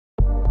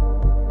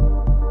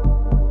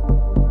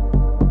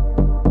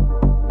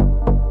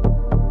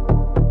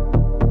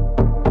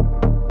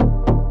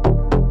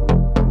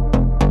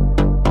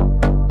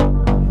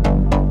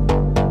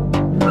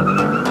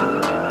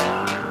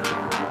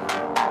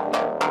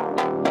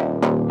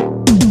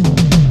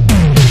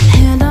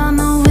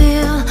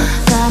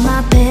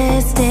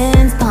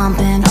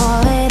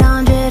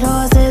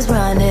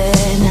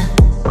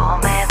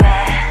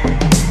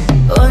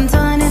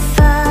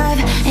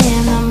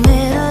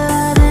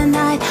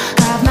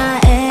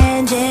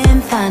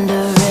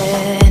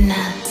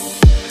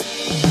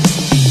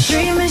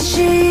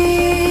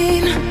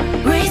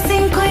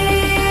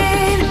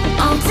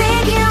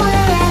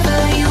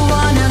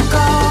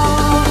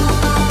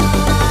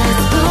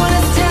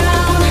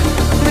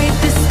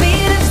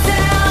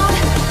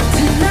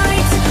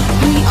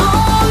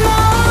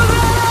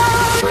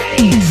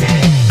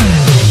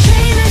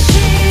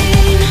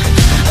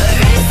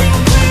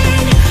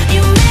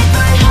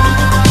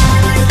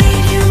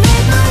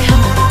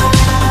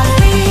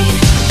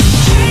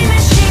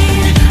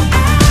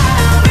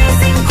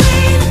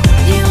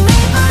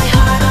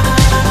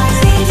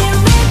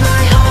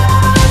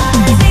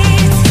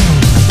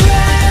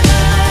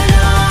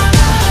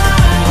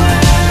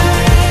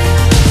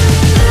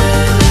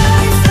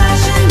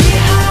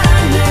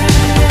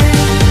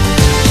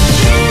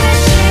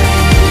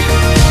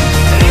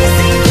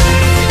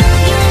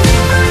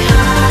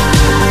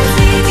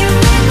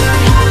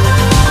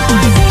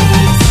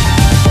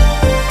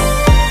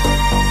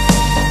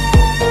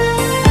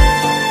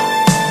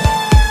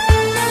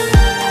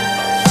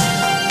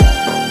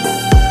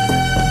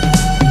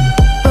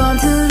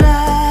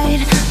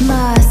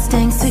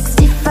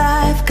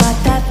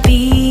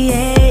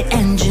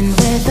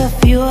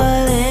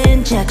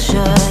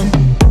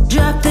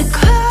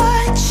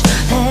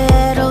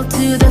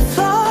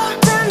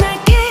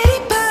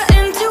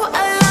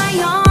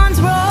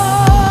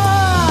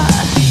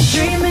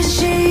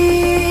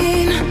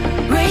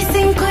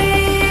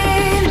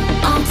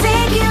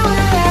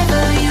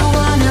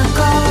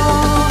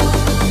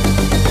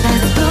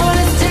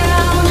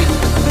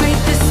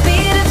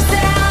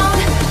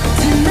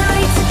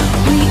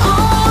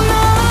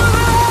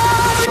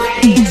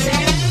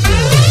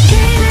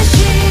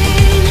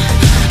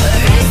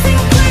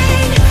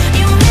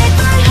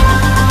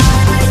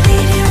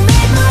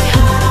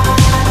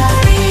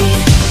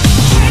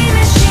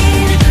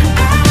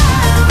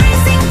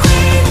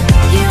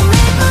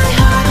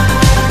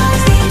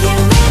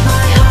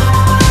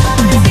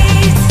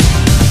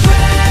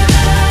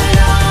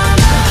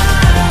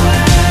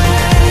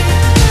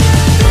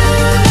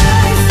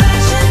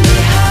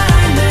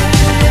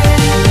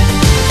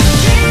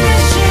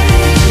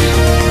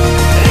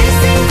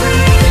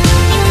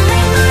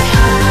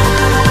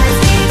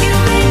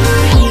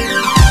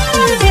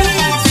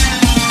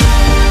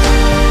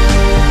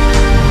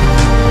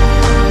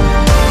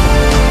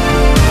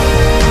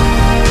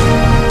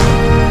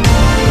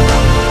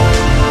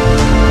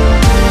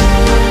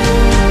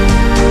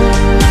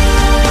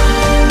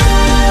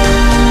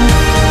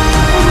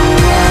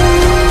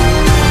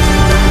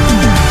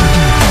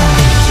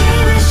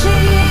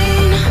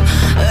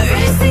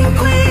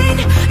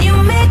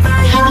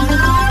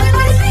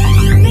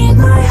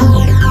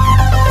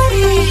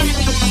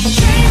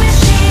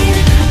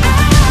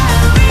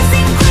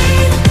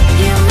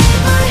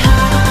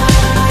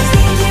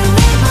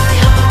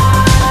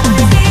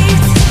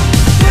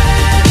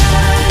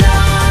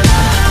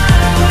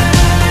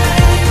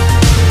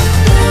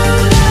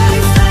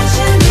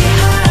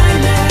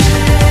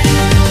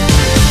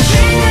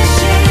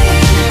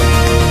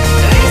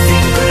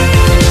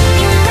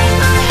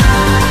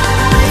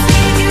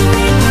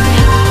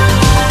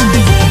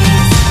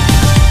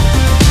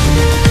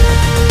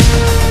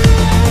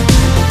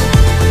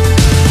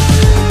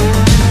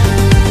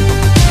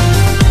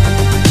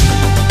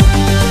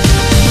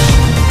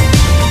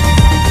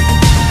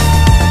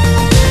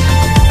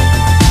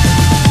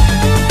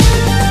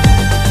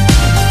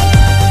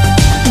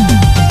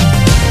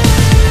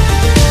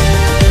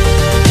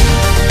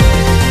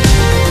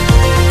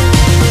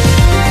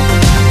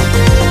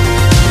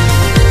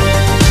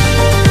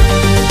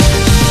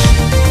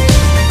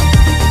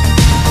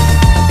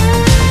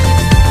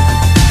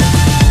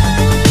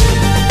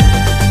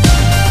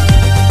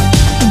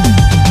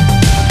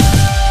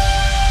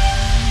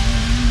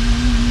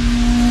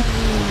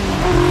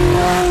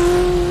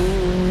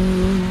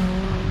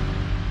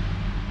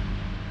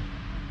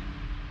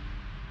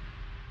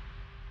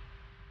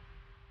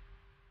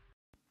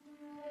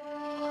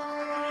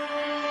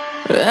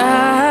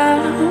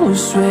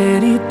was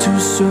ready to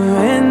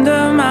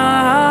surrender my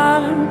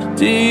heart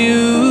to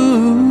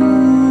you,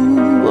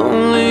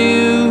 only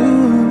you.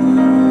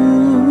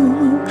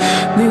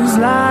 These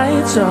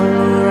lights all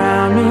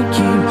around me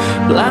keep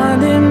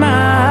blinding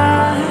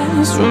my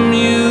eyes from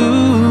you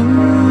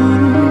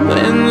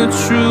and the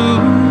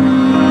truth.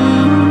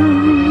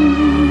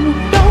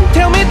 Don't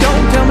tell me,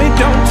 don't tell me,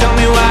 don't tell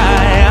me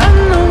why. I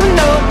know,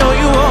 no, no,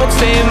 you won't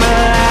save my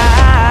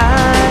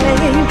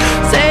life,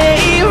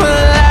 save my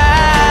life.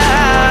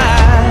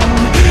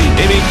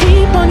 Baby,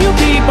 keep on,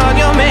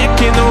 you're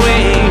making the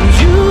waves.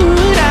 You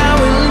and I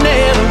will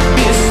never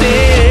be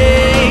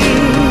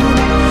saved,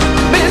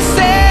 be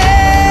saved.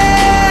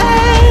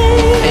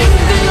 If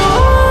the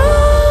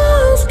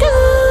walls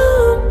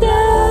come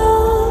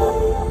down,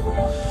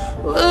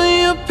 will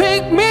you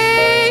pick me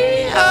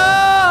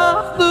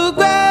off the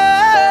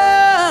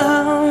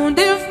ground?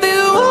 If the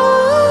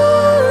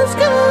walls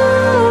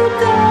come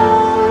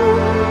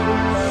down,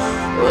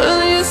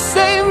 will you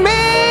save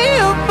me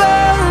or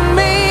burn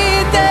me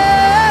down?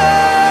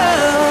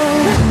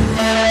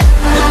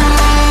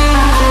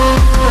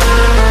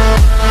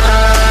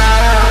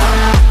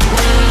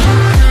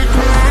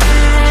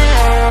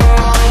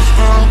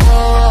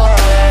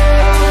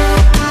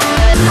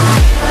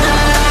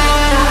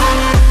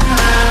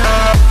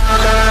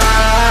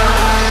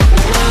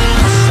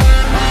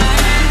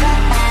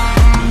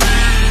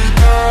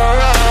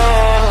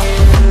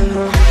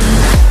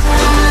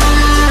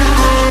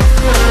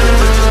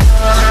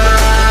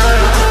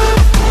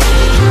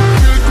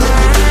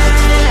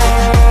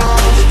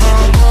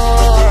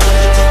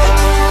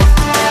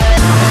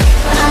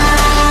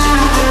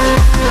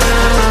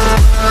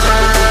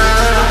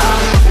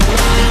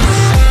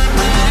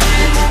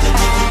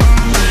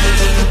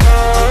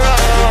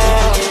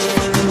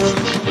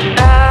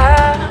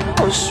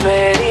 I was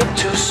ready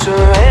to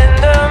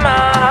surrender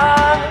my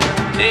heart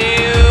to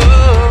you,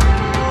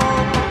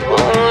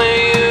 only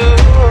you.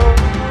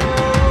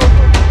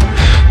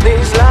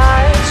 These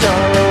lights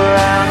all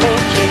around me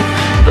keep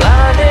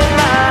blinding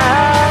my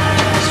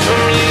eyes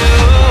from you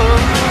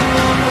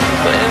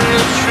and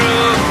the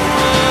truth.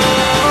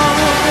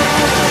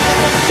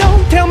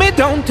 Don't tell me,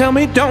 don't tell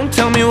me, don't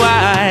tell me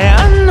why. I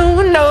know,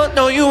 no,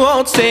 no, you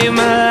won't save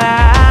my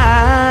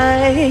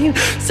life,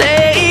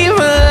 save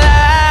my life.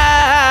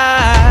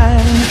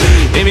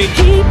 Baby,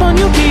 keep on,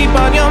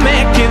 you're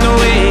making the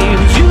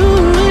waves. You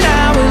and I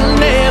will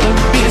never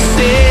be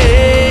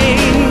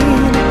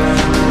saved,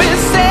 be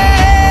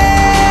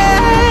saved.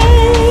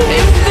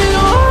 If the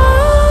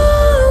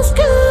walls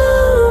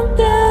come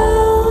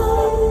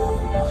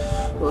down,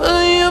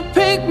 will you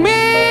pick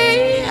me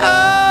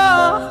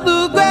off the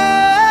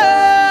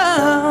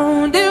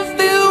ground? If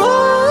the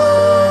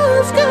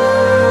walls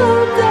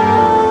come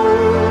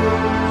down,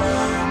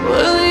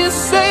 will you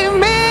save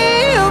me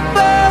or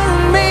burn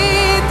me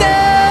down?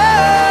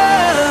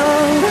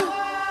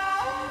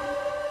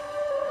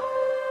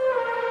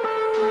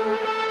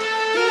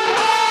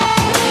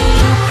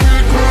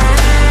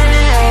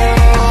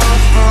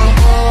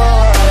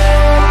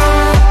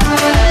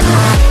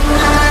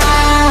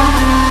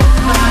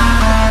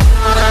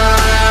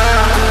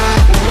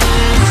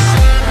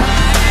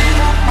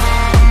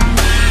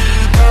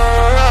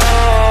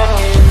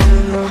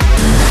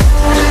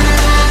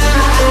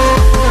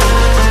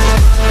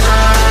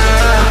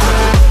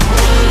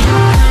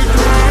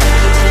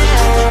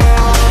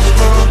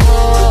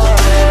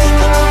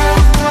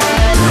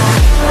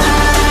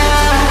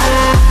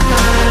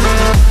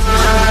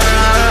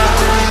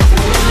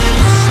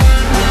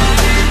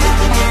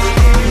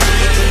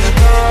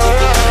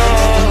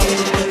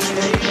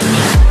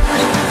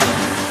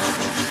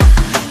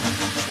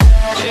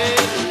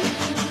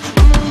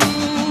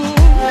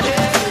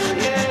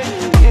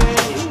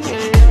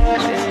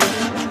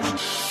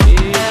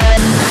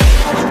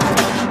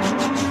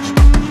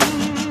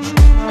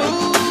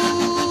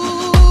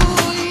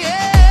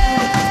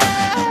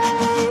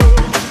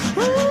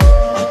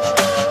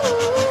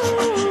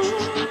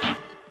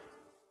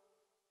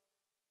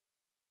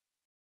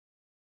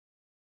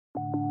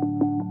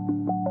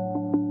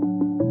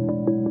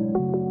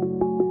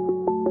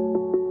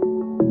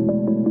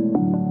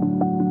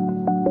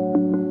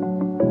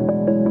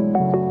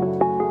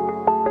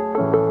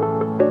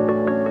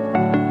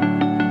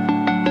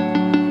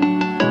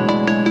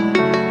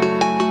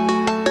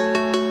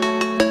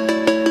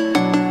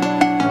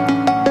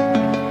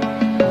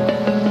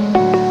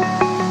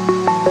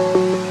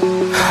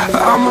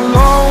 I'm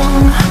alone,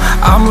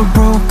 I'm a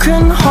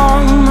broken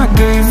home. I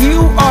gave you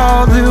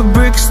all the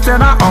bricks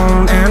that I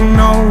own and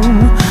know.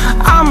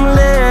 I'm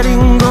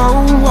letting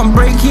go, I'm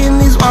breaking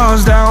these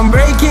walls down,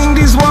 breaking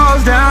these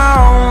walls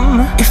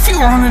down. If you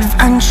want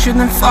adventure,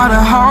 then fly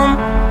to home.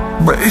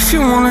 But if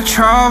you wanna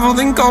travel,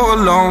 then go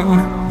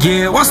alone.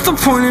 Yeah, what's the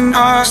point in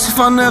us if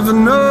I never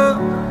know?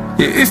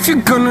 Yeah, if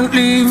you're gonna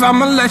leave,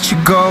 I'ma let you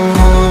go.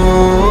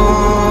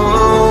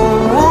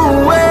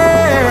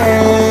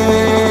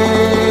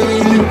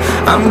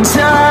 I'm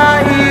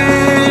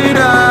tired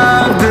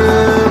of the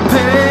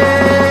pain.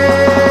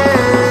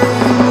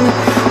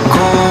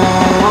 Go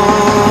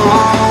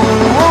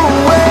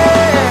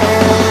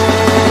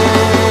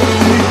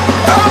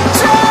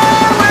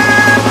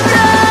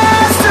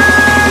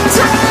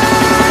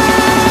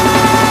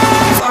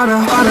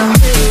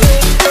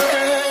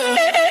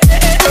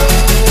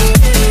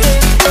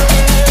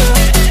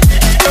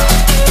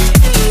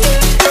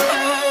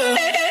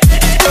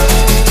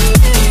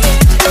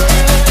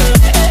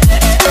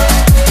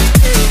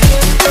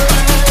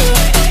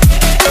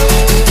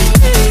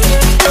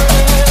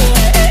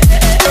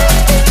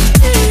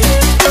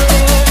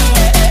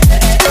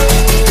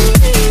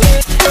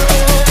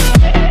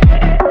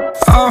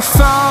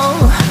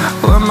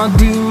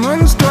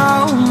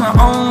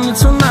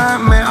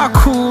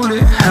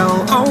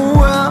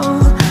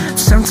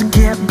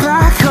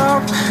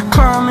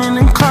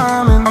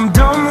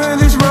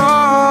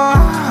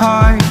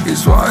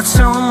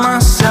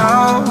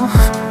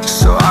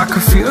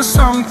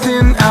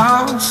something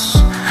else.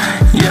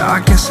 Yeah,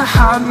 I guess I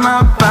had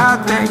my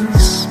bad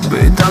days, but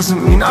it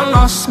doesn't mean I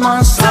lost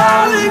my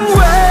style. Darling,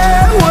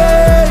 where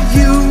were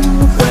you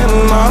when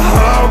my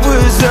heart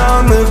was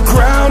on the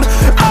ground?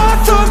 I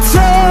thought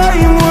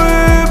time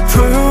would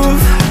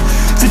prove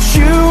that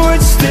you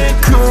would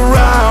stick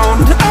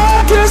around.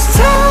 I guess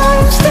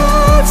time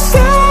stands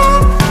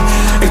down,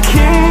 a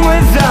king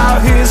without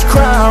his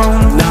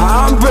crown.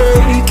 Now I'm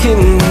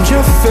breaking and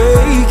you're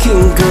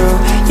faking, girl.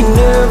 You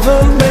never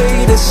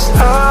made a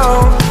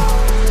sound.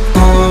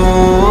 Oh,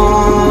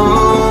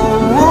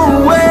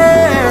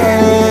 wait,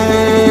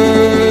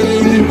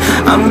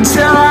 I'm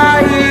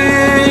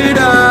tired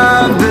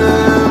of the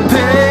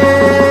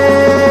pain.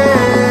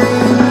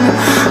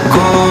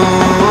 Go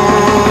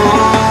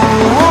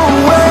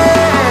away.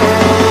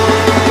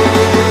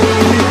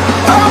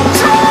 I'm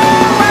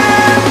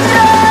doing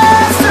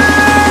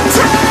yesterday.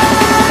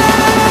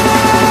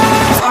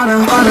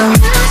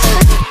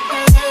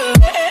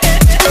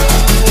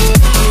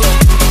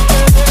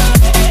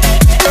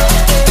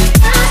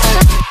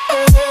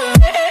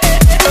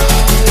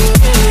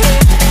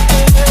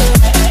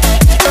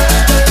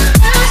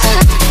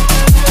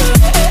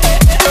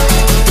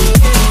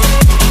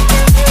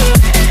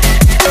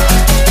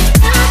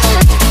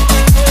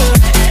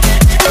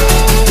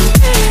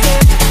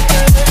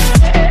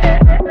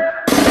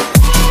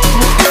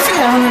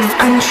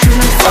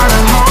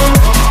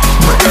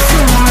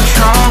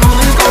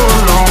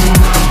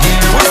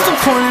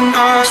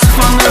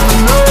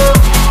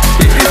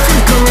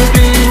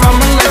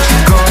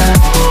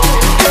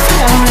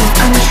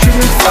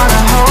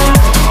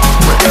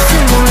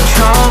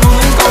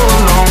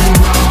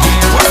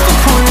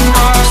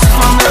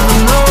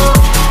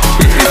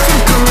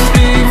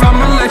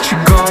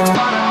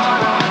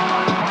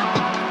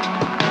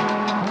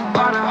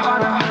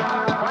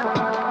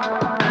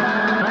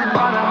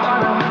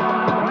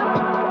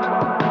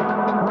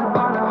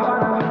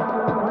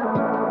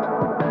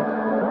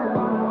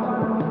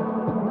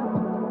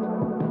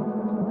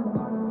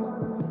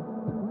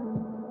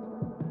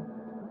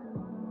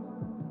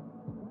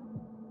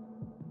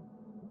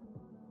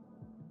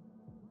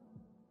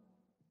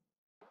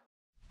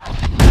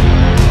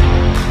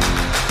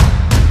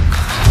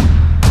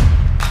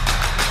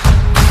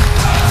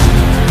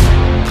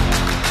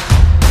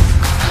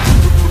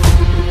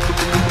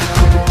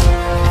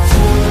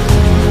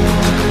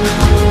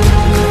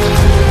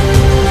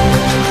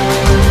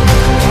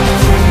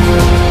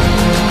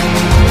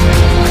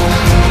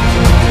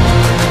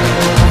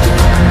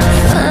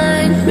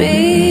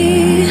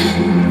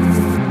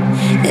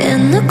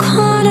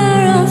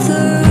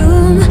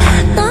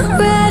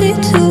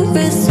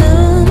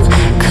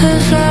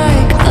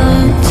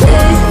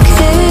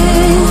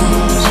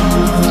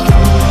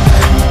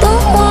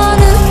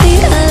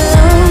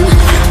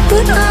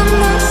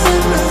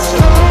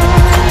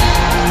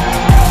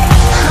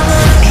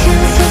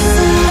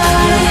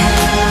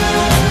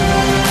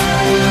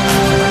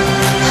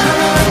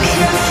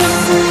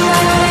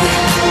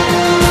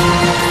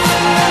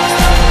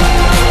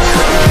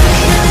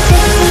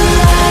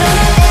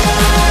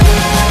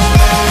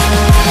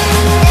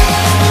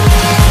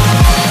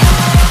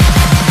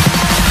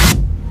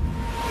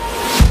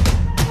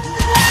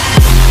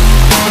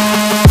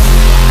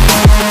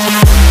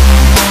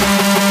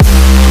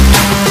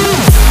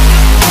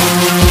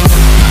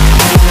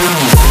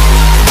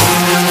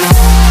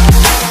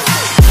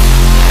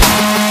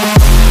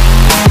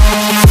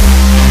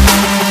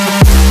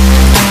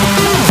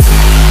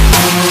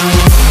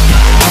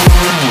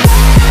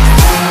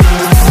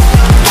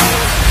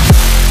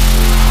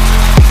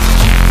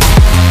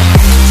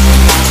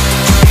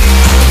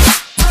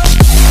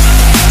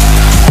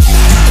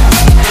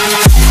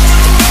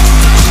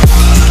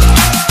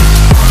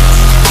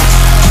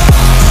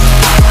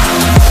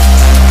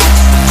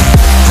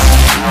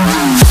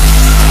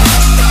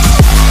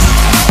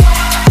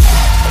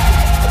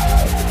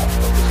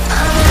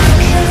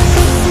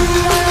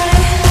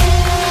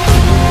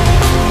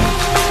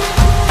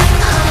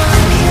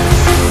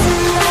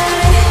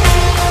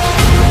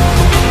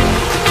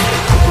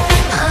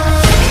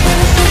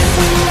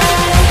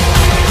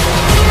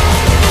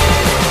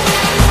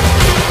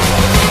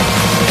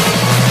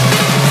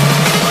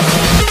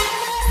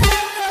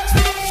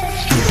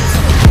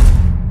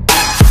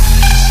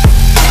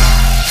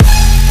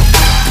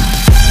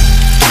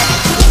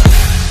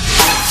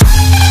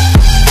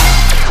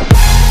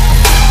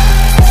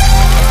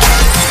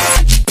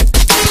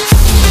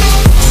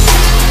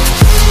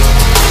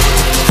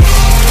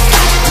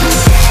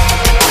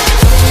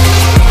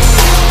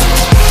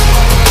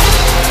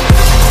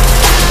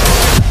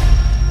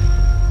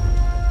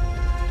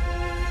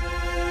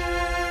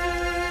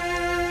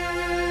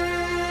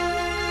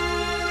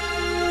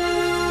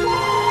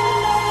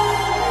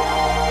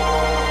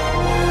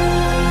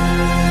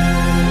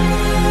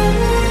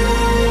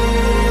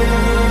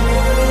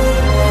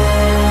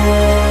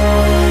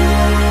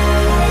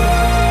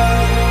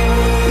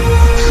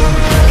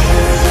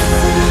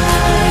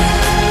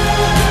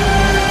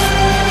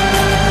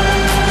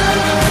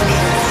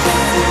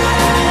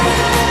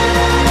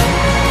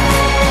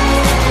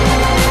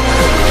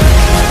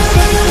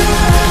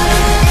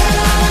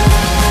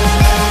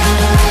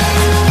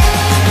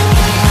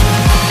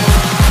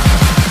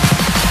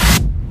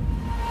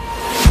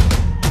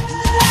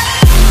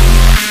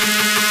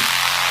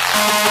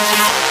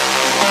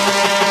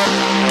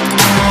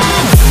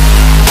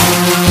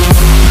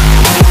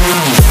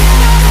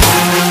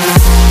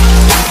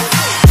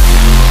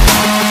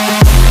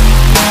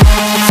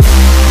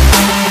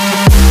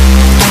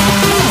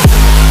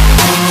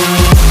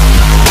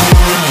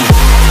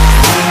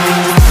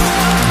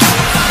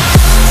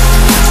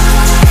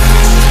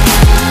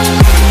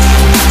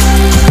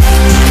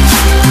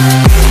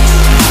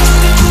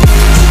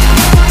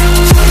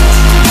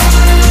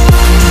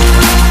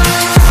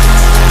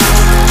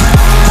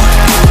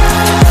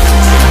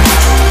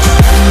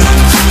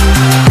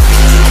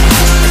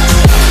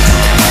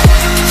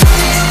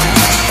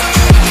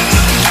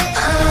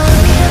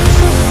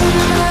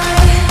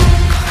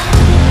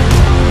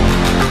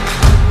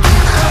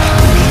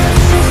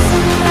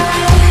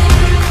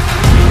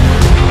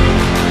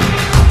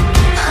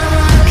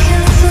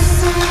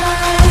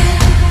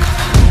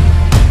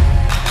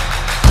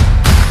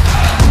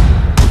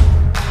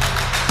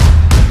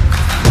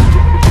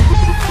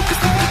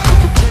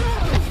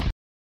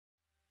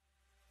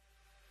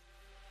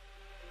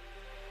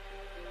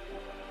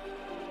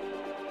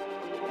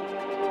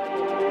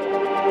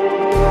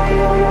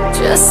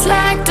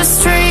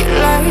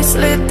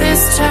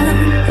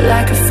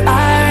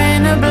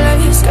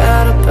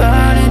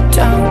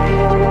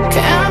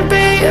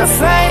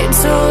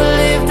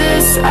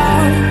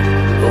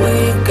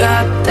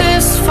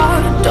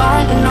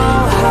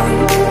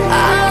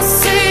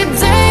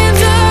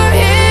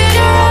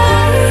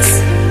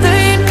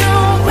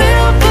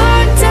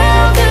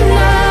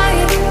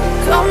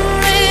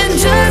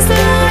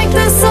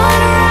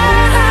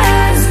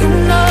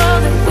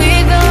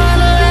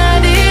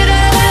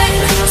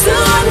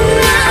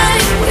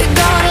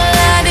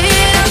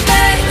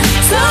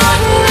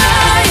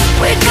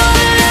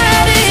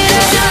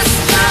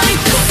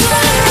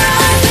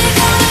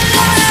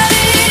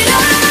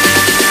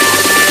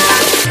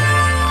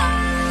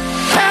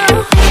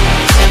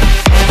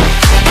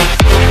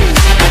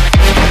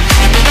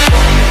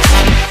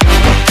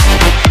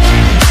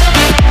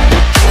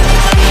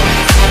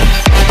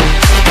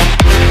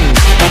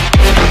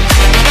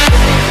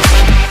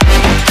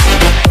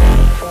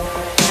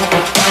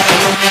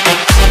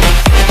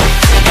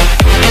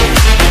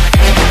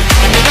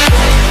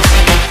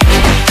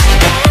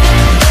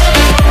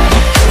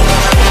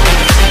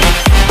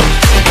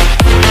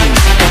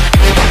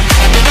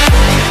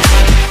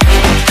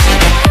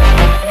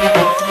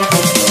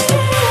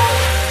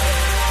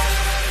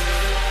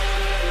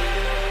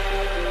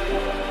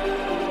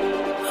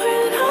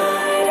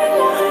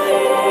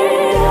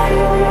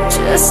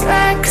 just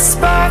like a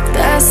spark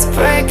that's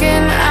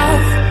breaking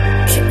out.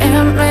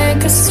 Can't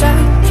make a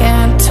stop,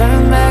 can't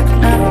turn back